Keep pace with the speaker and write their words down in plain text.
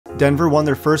Denver won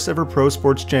their first ever pro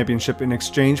sports championship in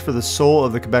exchange for the soul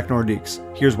of the Quebec Nordiques.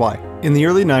 Here's why. In the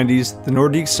early 90s, the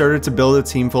Nordiques started to build a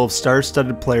team full of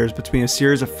star-studded players between a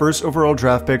series of first overall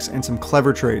draft picks and some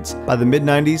clever trades. By the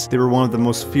mid-90s, they were one of the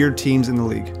most feared teams in the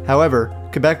league. However,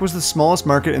 Quebec was the smallest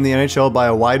market in the NHL by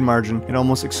a wide margin and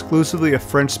almost exclusively a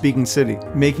French-speaking city,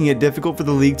 making it difficult for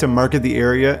the league to market the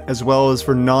area as well as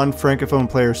for non-francophone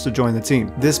players to join the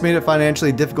team. This made it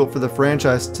financially difficult for the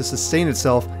franchise to sustain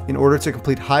itself in order to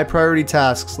complete high-priority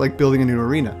tasks like building a new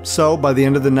arena. So, by the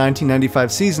end of the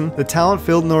 1995 season, the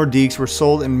talent-filled Nordiques were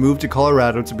sold and moved to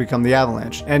Colorado to become the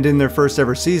Avalanche. And in their first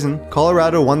ever season,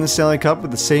 Colorado won the Stanley Cup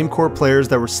with the same core players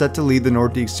that were set to lead the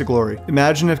Nordiques to glory.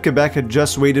 Imagine if Quebec had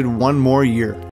just waited one more year.